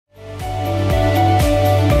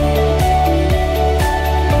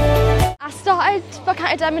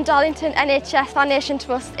and Darlington NHS Foundation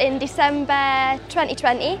Trust in December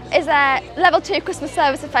 2020 is a level 2 customer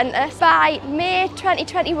service apprentice. By May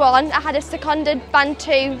 2021 I had a seconded band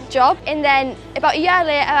 2 job, and then about a year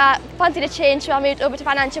later I fancied a change, so I moved over to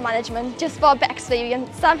financial management just for a bit of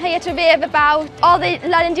experience. So I'm here to rave about all the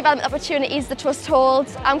learning development opportunities the Trust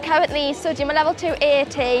holds. I'm currently studying my level 2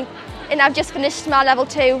 AAT and I've just finished my level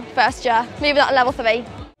 2 first year, moving on to level 3.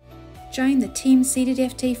 Join the Team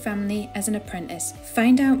CDDFT family as an apprentice.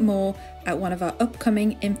 Find out more at one of our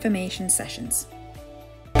upcoming information sessions.